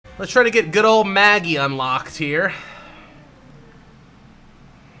Let's try to get good old Maggie unlocked here.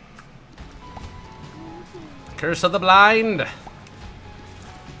 Curse of the Blind.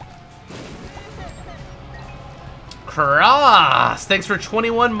 Cross! Thanks for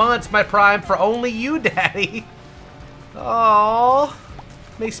 21 months, my prime, for only you, daddy. Oh,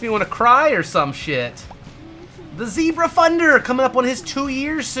 makes me want to cry or some shit. The Zebra Thunder coming up on his 2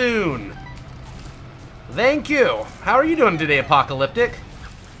 years soon. Thank you. How are you doing today, Apocalyptic?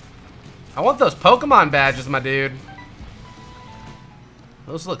 I want those Pokemon badges, my dude.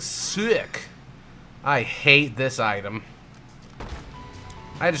 Those look sick. I hate this item.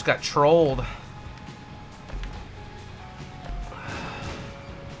 I just got trolled.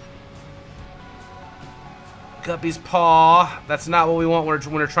 Guppy's Paw. That's not what we want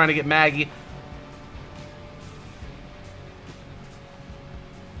when we're trying to get Maggie.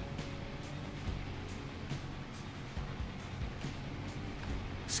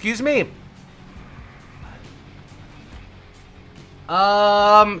 Excuse me.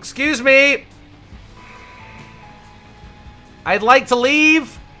 Excuse me. I'd like to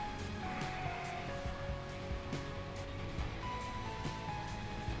leave.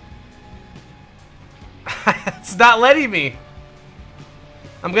 It's not letting me.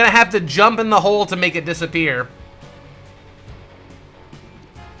 I'm gonna have to jump in the hole to make it disappear.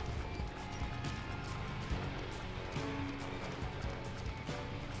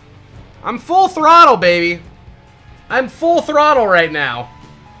 I'm full throttle, baby. I'm full throttle right now.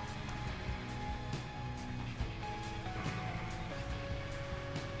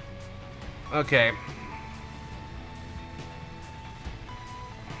 Okay.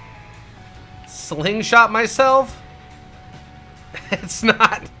 Slingshot myself? It's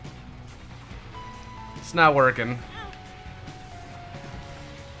not working.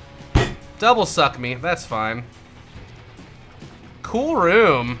 Double suck me, that's fine. Cool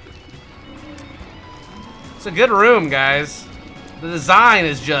room. It's a good room, guys. The design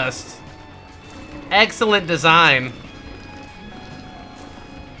is just excellent design.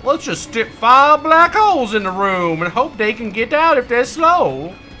 Let's just stick 5 black holes in the room and hope they can get out if they're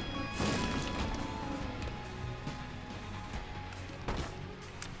slow.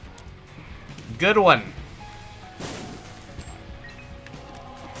 Good one.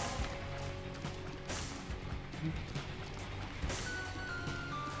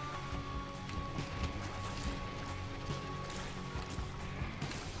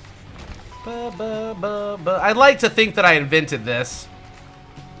 I'd like to think that I invented this.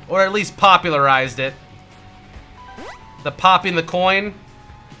 Or at least popularized it. The popping the coin.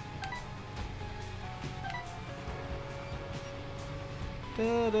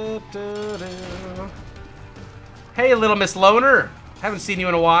 Hey, little Miss Loner. Haven't seen you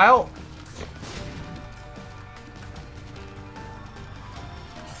in a while.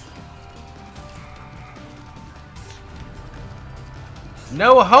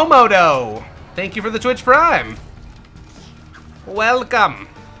 No homo-do. Thank you for the Twitch Prime. Welcome.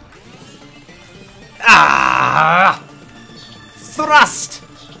 Ah! Thrust!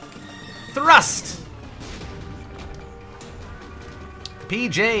 Thrust!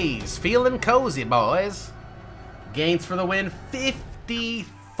 PJs, feeling cozy, boys. Gains for the win,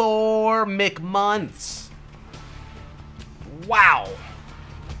 54 McMonths. Wow.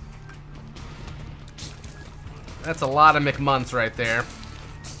 That's a lot of McMonths right there.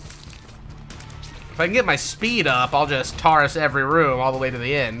 If I can get my speed up, I'll just Taurus every room all the way to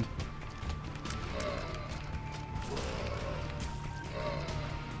the end.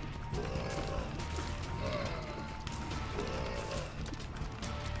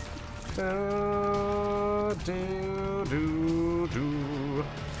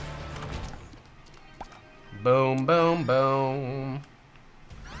 Boom, boom, boom.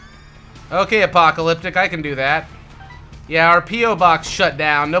 Okay, Apocalyptic, I can do that. Yeah, our P.O. box shut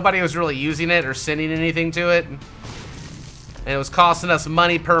down. Nobody was really using it or sending anything to it. And it was costing us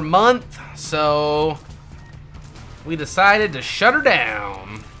money per month, so we decided to shut her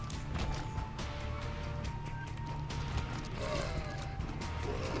down.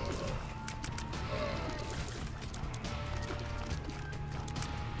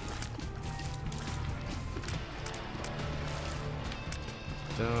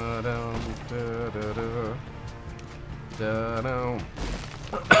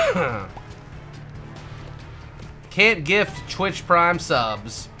 Can't gift Twitch Prime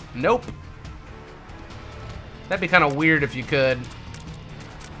subs. Nope. That'd be kind of weird if you could.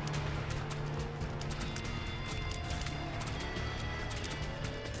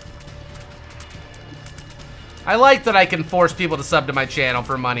 I like that I can force people to sub to my channel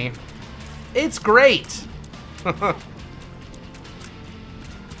for money. It's great.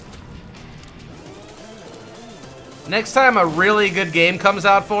 Next time a really good game comes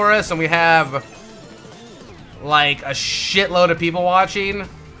out for us and we have like a shitload of people watching,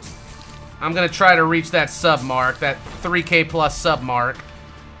 I'm gonna try to reach that sub mark, that 3K plus sub mark,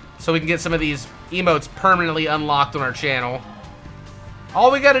 so we can get some of these emotes permanently unlocked on our channel.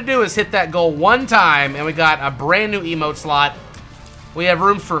 All we gotta do is hit that goal one time and we got a brand new emote slot. We have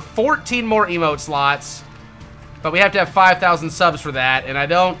rooms for 14 more emote slots, but we have to have 5,000 subs for that, and I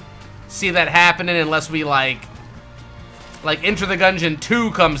don't see that happening unless we like Enter the Gungeon 2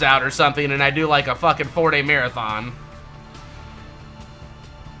 comes out or something and I do like a fucking 4-day marathon.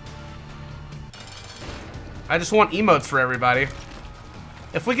 I just want emotes for everybody.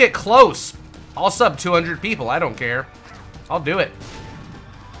 If we get close, I'll sub 200 people. I don't care. I'll do it.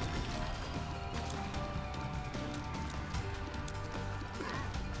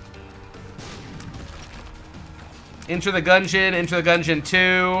 Enter the Gungeon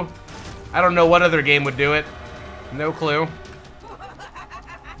 2. I don't know what other game would do it. No clue.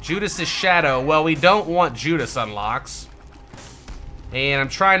 Judas's Shadow. Well, we don't want Judas unlocks. And I'm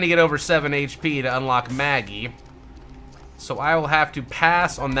trying to get over 7 HP to unlock Maggie. So I will have to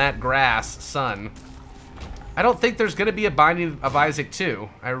pass on that grass, son. I don't think there's going to be a Binding of Isaac 2.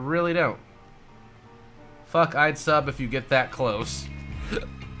 I really don't. Fuck, I'd sub if you get that close.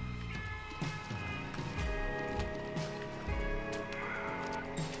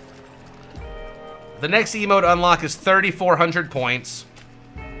 The next emote unlock is 3,400 points.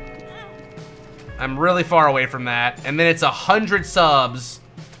 I'm really far away from that. And then it's 100 subs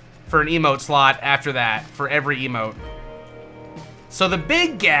for an emote slot after that, for every emote. So the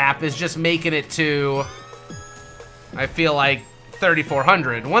big gap is just making it to, I feel like,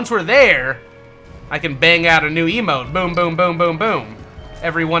 3,400. Once we're there, I can bang out a new emote. Boom, boom, boom, boom, boom.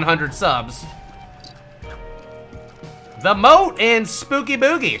 Every 100 subs. The Moat and Spooky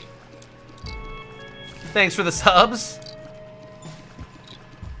Boogie. Thanks for the subs.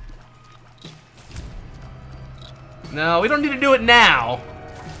 No, we don't need to do it now.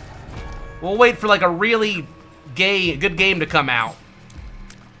 We'll wait for like a really good game to come out.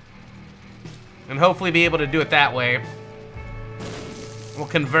 And hopefully be able to do it that way. We'll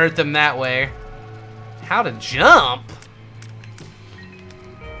convert them that way. How to jump?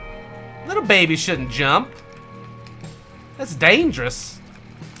 Little babies shouldn't jump. That's dangerous.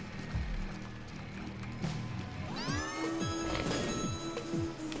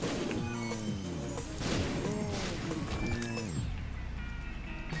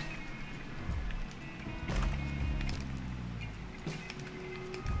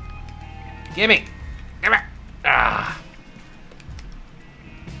 Gimme! Gimme! Ah!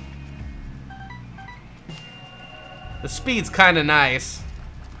 The speed's kinda nice.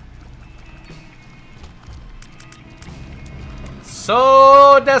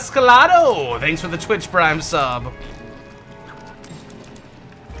 So Descalado! Thanks for the Twitch Prime sub.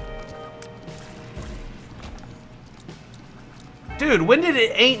 Dude, when did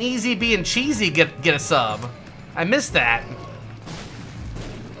it Ain't Easy Being Cheesy get a sub? I missed that.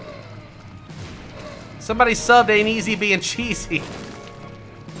 Somebody subbed Ain't Easy Being Cheesy.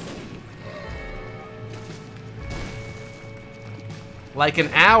 Like an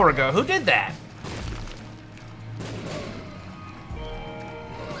hour ago. Who did that?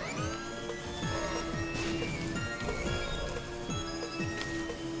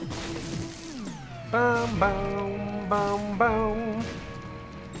 Bum, bum, bum, bum.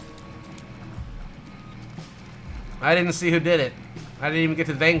 I didn't see who did it. I didn't even get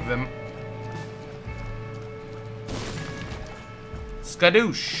to thank them.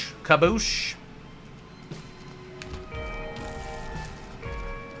 Skadoosh. Kaboosh.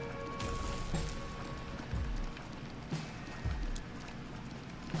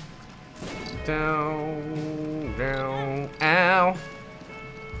 Down, down, ow.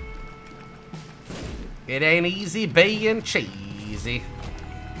 It ain't easy being cheesy.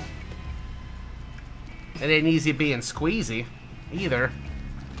 It ain't easy being squeezy either.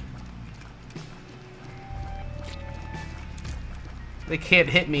 They can't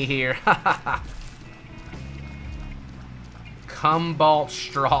hit me here. Cobalt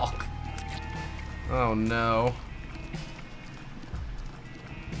Stroke. Oh no.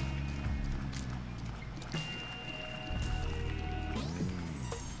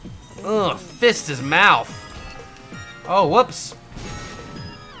 Ugh, fist his mouth. Oh, whoops.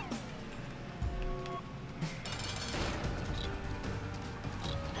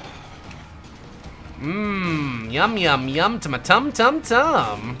 Mmm, yum, yum, yum to my tum, tum,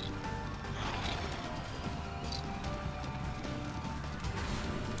 tum.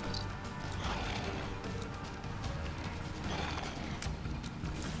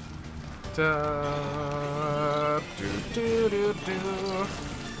 Da,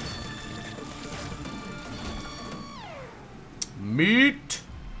 Meat.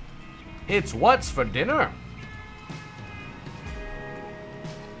 It's what's for dinner.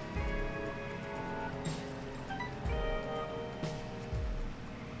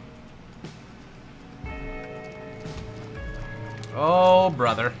 Oh,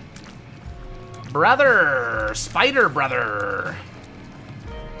 brother. Brother! Spider brother!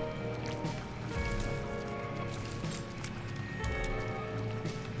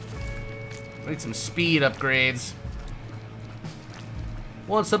 Need some speed upgrades.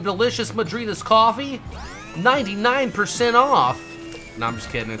 Want some delicious Madrina's coffee? 99% off! No, I'm just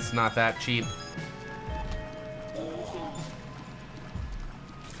kidding. It's not that cheap.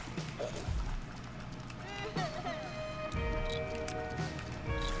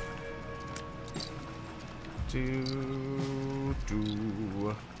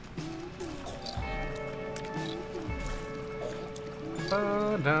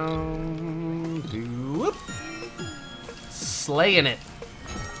 Whoop. Slaying it.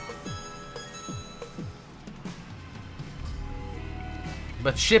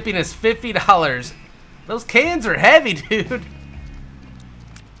 But shipping is $50. Those cans are heavy, dude.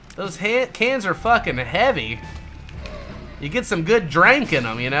 Those cans are fucking heavy. You get some good drink in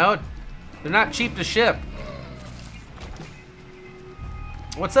them, you know? They're not cheap to ship.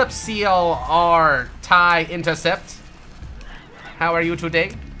 What's up, CLR Thai Intercept? How are you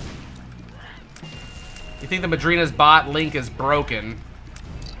today? You think the Madrina's bot link is broken?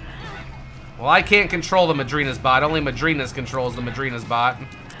 Well, I can't control the Madrina's bot. Only Madrina's controls the Madrina's bot.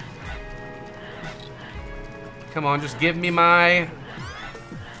 Come on, just give me my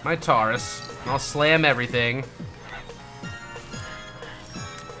Taurus. I'll slam everything.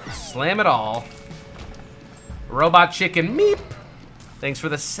 Slam it all. Robot Chicken Meep. Thanks for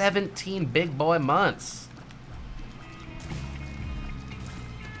the 17 big boy months.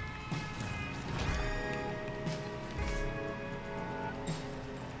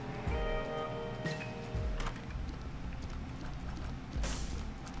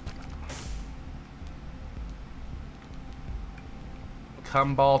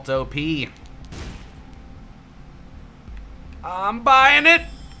 Cobalt OP. I'm buying it.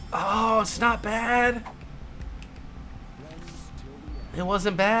 Oh, it's not bad. It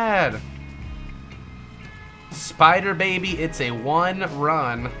wasn't bad. Spider Baby, it's a 1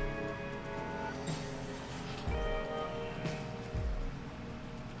 run.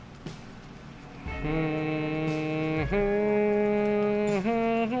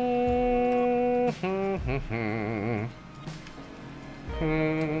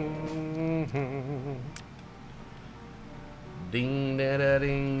 Ding da da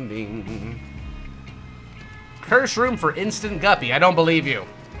ding ding. Curse room for instant guppy. I don't believe you.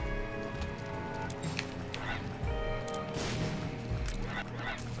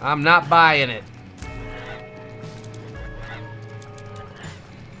 I'm not buying it.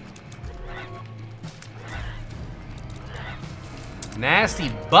 Nasty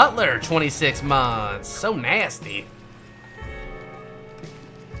Butler, 26 months. So nasty.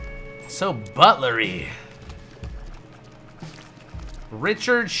 So butlery.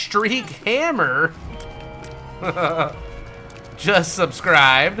 Richard Streak Hammer just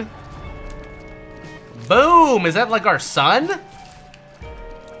subscribed. Boom! Is that like our son?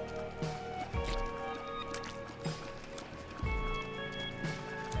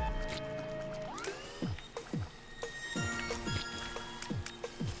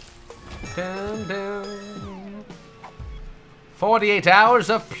 Down, down. 48 hours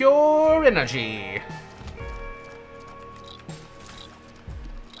of pure energy.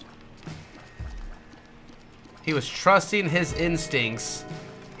 He was trusting his instincts.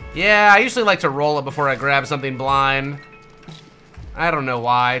 Yeah, I usually like to roll it before I grab something blind. I don't know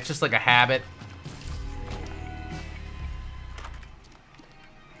why, it's just like a habit.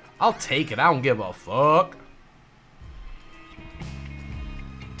 I'll take it, I don't give a fuck.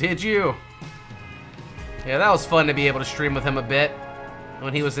 Did you? Yeah, that was fun to be able to stream with him a bit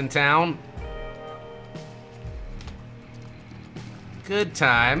when he was in town. Good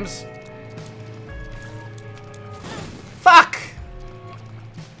times. Fuck!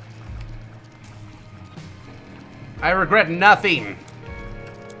 I regret nothing.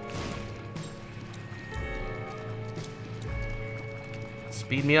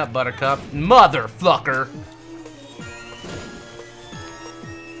 Speed me up, Buttercup. Motherfucker!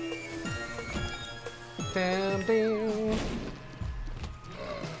 Down, down.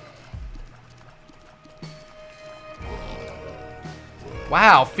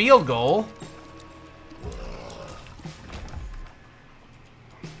 Wow, field goal.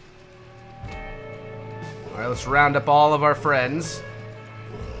 Alright, let's round up all of our friends.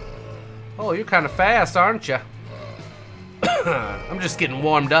 Oh, you're kind of fast, aren't you? I'm just getting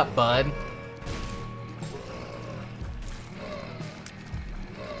warmed up, bud.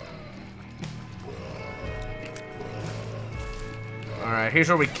 Alright, here's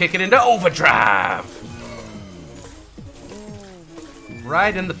where we kick it into overdrive.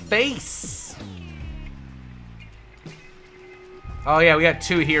 Right in the face. Oh yeah, we got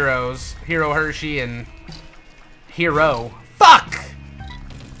two heroes. Hero Hershey and Hero. Fuck!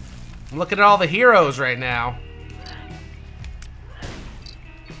 I'm looking at all the heroes right now.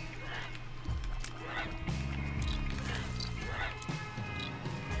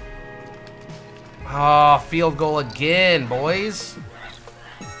 Oh, field goal again, boys.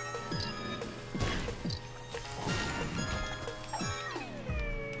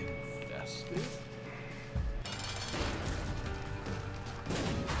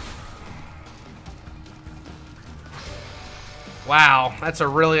 Wow, that's a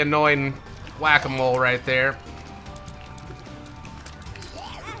really annoying whack-a-mole right there.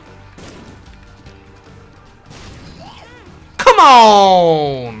 Come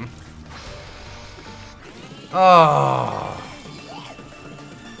on! Oh.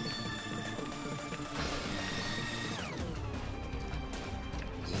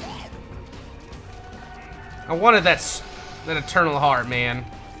 I wanted that eternal heart, man.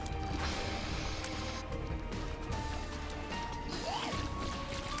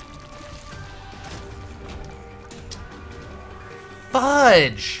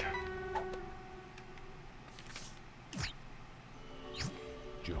 Fudge!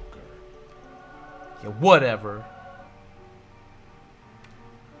 Joker. Yeah, whatever.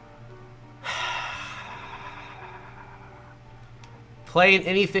 Playing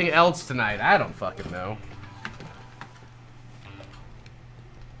anything else tonight? I don't fucking know.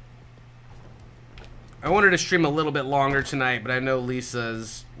 I wanted to stream a little bit longer tonight, but I know Lisa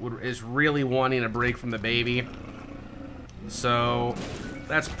is really wanting a break from the baby. So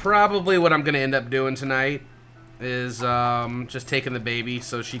that's probably what I'm gonna end up doing tonight, is just taking the baby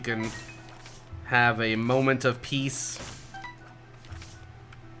so she can have a moment of peace.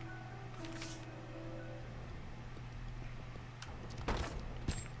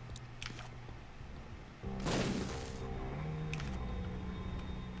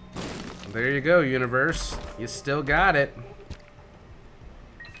 There you go, universe. You still got it.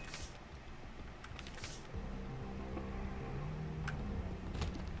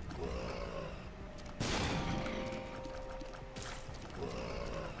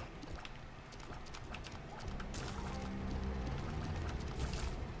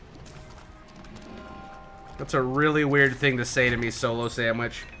 That's a really weird thing to say to me, Solo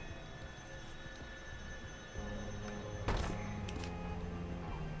Sandwich.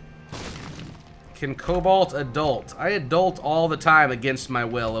 Can Cobalt adult? I adult all the time against my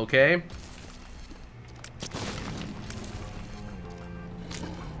will, okay?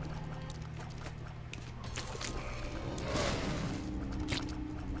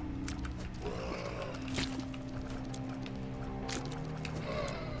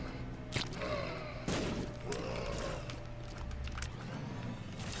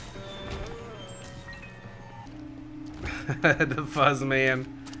 The Fuzz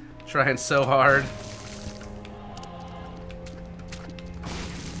Man. Trying so hard.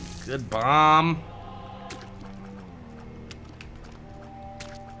 Good bomb.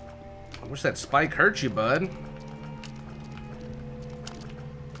 I wish that spike hurt you, bud.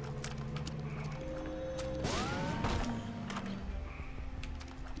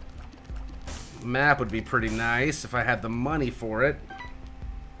 Map would be pretty nice if I had the money for it.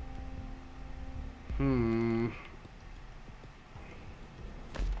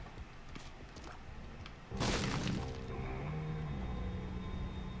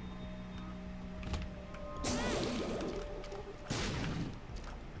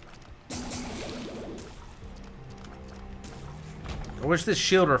 I wish this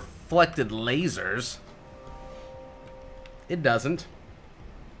shield reflected lasers. It doesn't.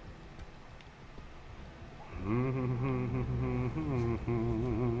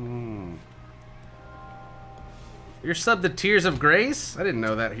 You're subbed to Tears of Grace? I didn't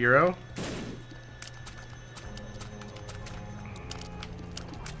know that, hero.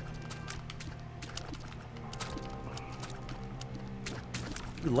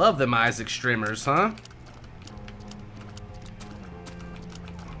 You love them Isaac streamers, huh?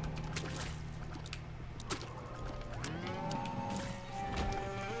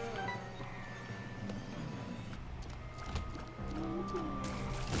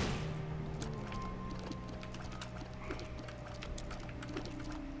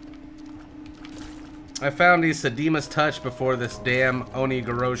 I found these Sadima's Touch before this damn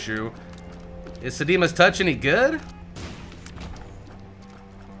Onigoroshu. Is Sadima's Touch any good?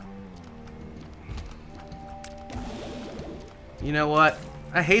 You know what?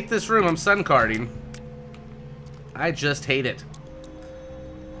 I hate this room. I'm sun carding. I just hate it.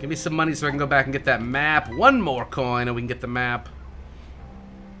 Give me some money so I can go back and get that map. One more coin and we can get the map.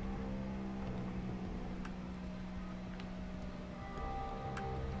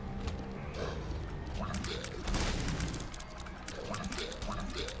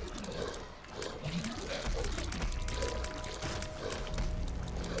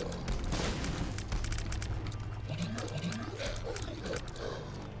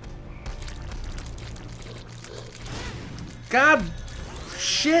 God,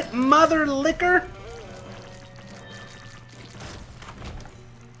 shit, mother liquor.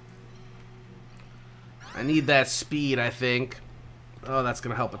 I need that speed, I think. Oh, that's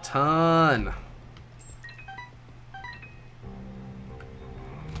gonna help a ton.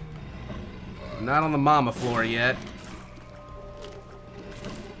 Not on the mama floor yet.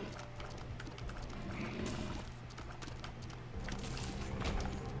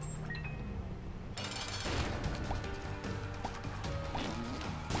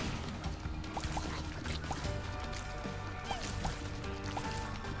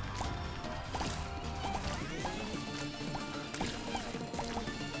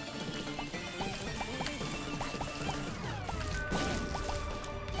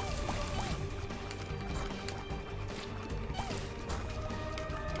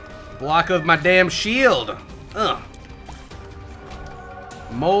 Block of my damn shield. Ugh.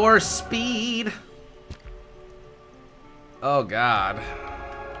 More speed. Oh, God.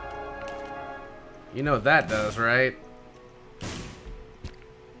 You know what that does, right?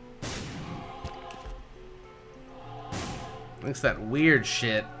 It's that weird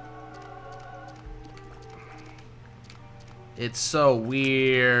shit. It's so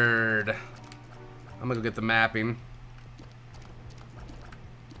weird. I'm gonna go get the mapping.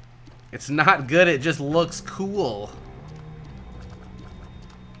 It's not good, it just looks cool.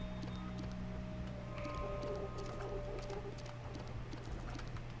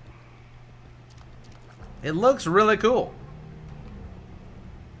 It looks really cool.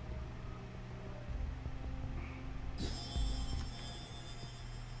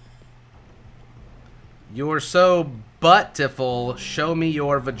 You're so buttiful. Show me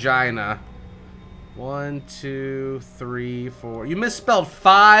your vagina. 1, 2, 3, 4. You misspelled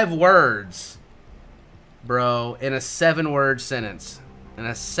 5 words, bro, in a 7-word sentence. In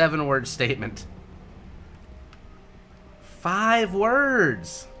a 7-word statement. 5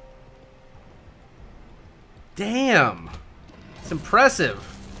 words. Damn. It's impressive.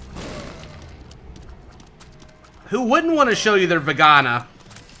 Who wouldn't want to show you their vagina?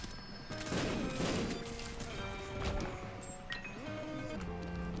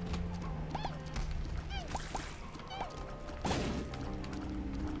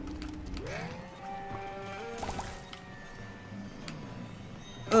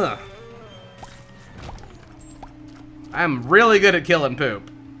 Ugh. I'm really good at killing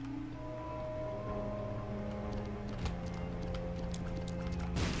poop.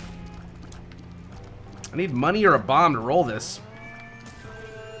 I need money or a bomb to roll this.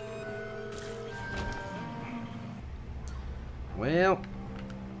 Well,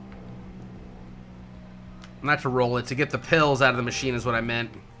 not to roll it, to get the pills out of the machine is what I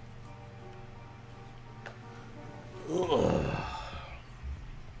meant. Ugh.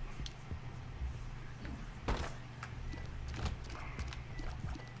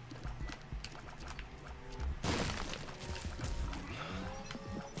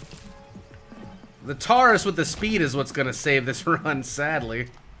 The Taurus with the speed is what's gonna save this run, sadly.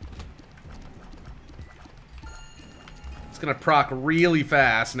 It's gonna proc really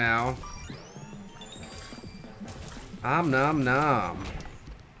fast now. Om nom nom.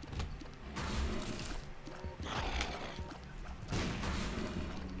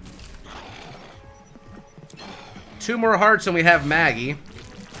 Two more hearts and we have Maggie.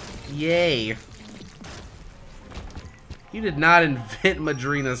 Yay. You did not invent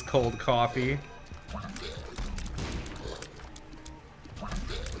Madrina's cold coffee.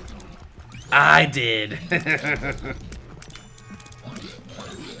 I did.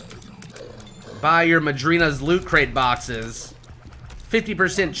 Buy your Madrina's loot crate boxes.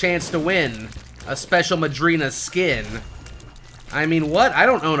 50% chance to win a special Madrina's skin. I mean, what? I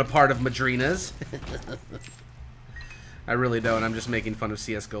don't own a part of Madrina's. I really don't. I'm just making fun of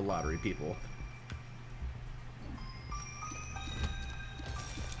CSGO lottery people.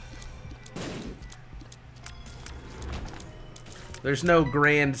 There's no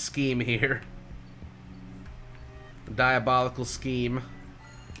grand scheme here. Diabolical scheme.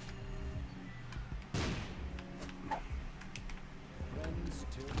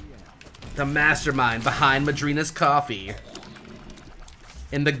 The mastermind behind Madrina's coffee.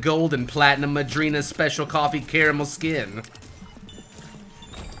 In the golden platinum Madrina's special coffee caramel skin.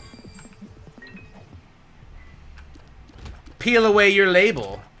 Peel away your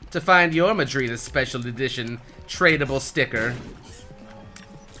label to find your Madrina's special edition tradable sticker.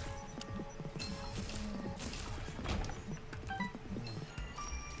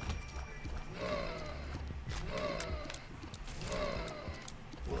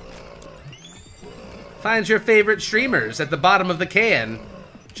 Find your favorite streamers at the bottom of the can.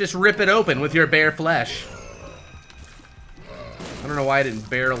 Just rip it open with your bare flesh. I don't know why I didn't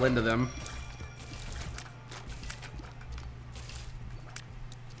barrel into them.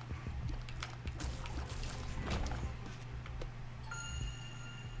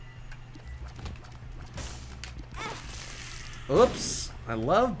 Oops. I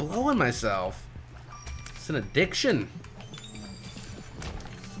love blowing myself. It's an addiction.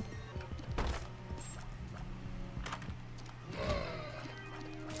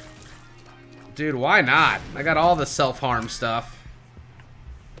 Dude, why not? I got all the self-harm stuff.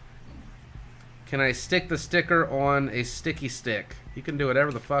 Can I stick the sticker on a sticky stick? You can do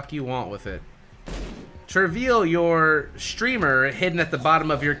whatever the fuck you want with it. To reveal your streamer hidden at the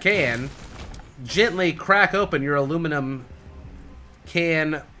bottom of your can, gently crack open your aluminum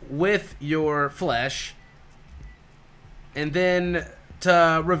can with your flesh. And then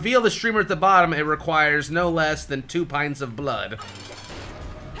to reveal the streamer at the bottom, it requires no less than 2 pints of blood.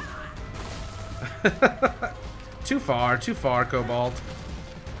 Too far, Cobalt.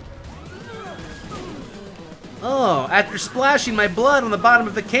 Oh, after splashing my blood on the bottom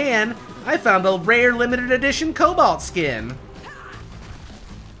of the can, I found a rare limited edition Cobalt skin.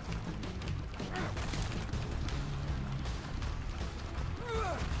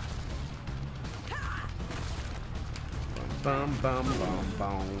 Bum bum bum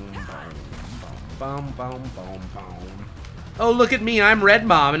bum bum bum bum bum. Oh, look at me, I'm Red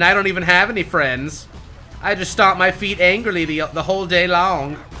Mom, and I don't even have any friends. I just stomp my feet angrily the whole day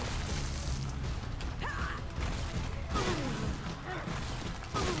long.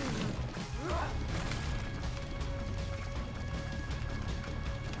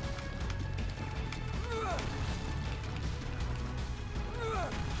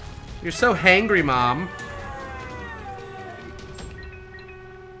 You're so hangry, Mom.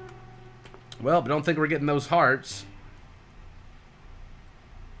 Well, but don't think we're getting those hearts.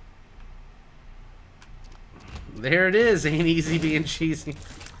 There it is, ain't easy being cheesy.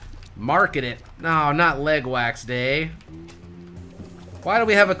 Market it. No, not leg wax day. Why do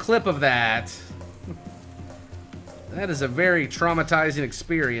we have a clip of that? That is a very traumatizing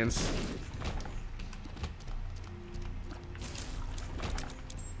experience.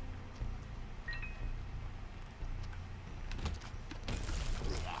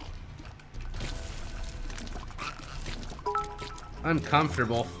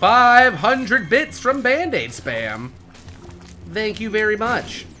 Uncomfortable. 500 bits from Band-Aid spam. Thank you very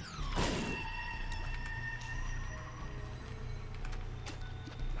much.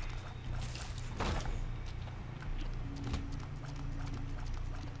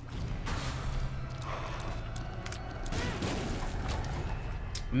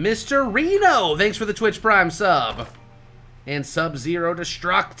 Mr. Reno, thanks for the Twitch Prime sub. And Sub-Zero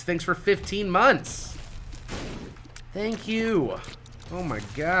Destruct, thanks for 15 months. Thank you. Oh my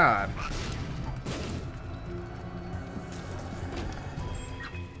god.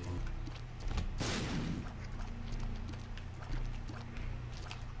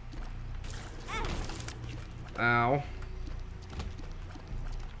 Ow.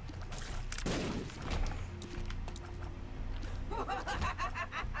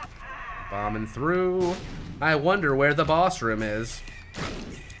 Bombing through. I wonder where the boss room is.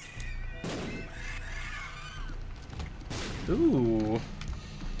 Ooh.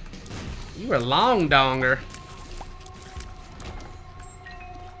 You are long donger.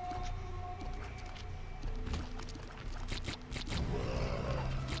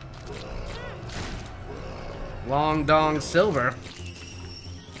 Long dong silver.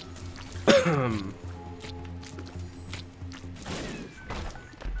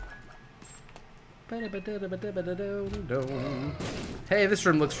 Hey, this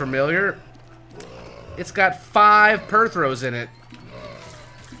room looks familiar. It's got 5 Perthros in it.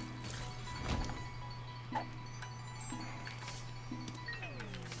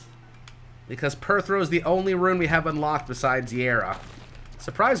 Because Perthro is the only rune we have unlocked besides Yera.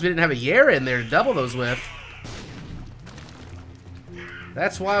 Surprised we didn't have a Yera in there to double those with.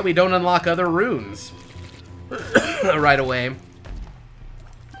 That's why we don't unlock other runes. right away.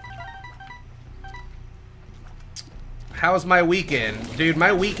 How's my weekend? Dude,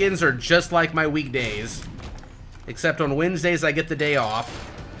 my weekends are just like my weekdays. Except on Wednesdays, I get the day off.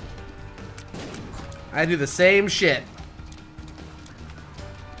 I do the same shit.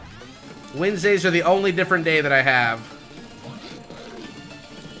 Wednesdays are the only different day that I have.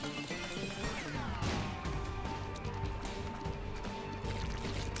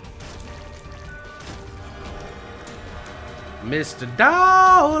 Mr.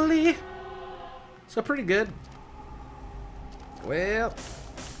 Dolly. So pretty good. Well,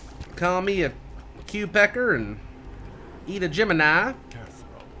 call me a Q pecker and eat a Gemini.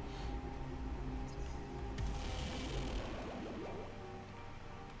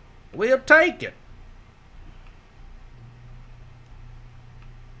 We'll take it.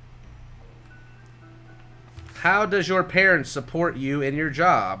 How does your parents support you in your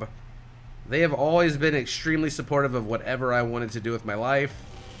job? They have always been extremely supportive of whatever I wanted to do with my life.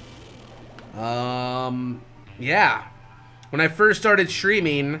 Yeah. When I first started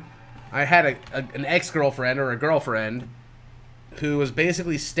streaming, I had an ex-girlfriend or a girlfriend who was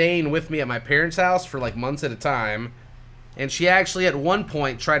basically staying with me at my parents' house for like months at a time. And she actually at one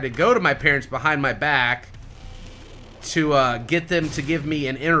point tried to go to my parents behind my back to get them to give me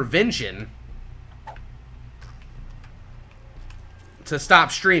an intervention to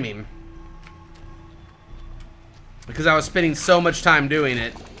stop streaming. Because I was spending so much time doing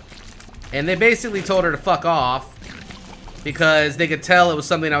it. And they basically told her to fuck off because they could tell it was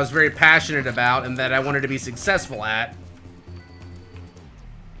something I was very passionate about and that I wanted to be successful at.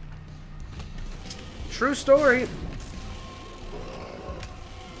 True story.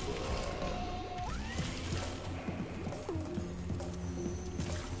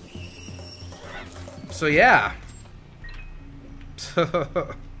 So yeah.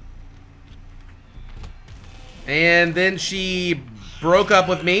 And then she broke up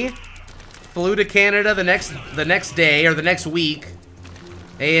with me, flew to Canada the next day or the next week,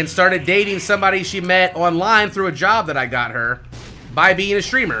 and started dating somebody she met online through a job that I got her by being a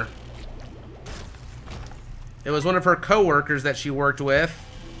streamer. It was one of her coworkers that she worked with,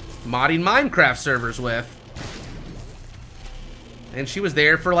 modding Minecraft servers with. And she was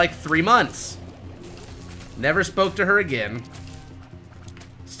there for like 3 months. Never spoke to her again.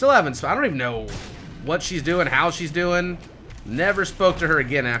 Still haven't, I don't even know what she's doing, how she's doing. Never spoke to her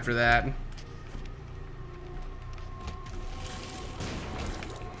again after that.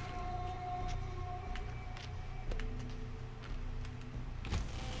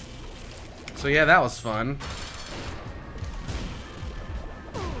 So yeah, that was fun.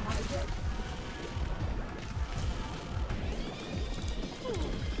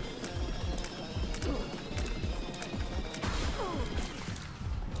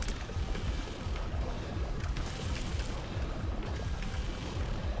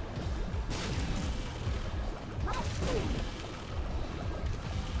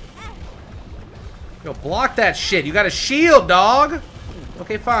 Yo, block that shit. You got a shield, dog.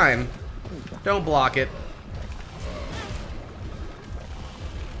 Okay, fine. Don't block it.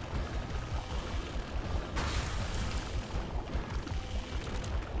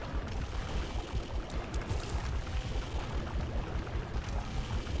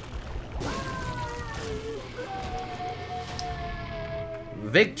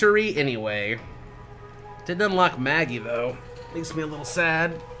 Victory anyway. Didn't unlock Maggie, though. Makes me a little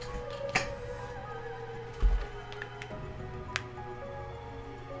sad.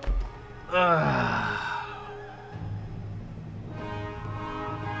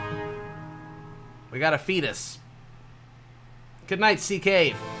 We got a fetus. Good night,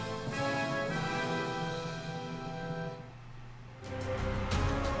 CK.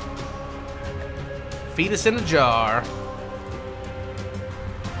 Fetus in a jar.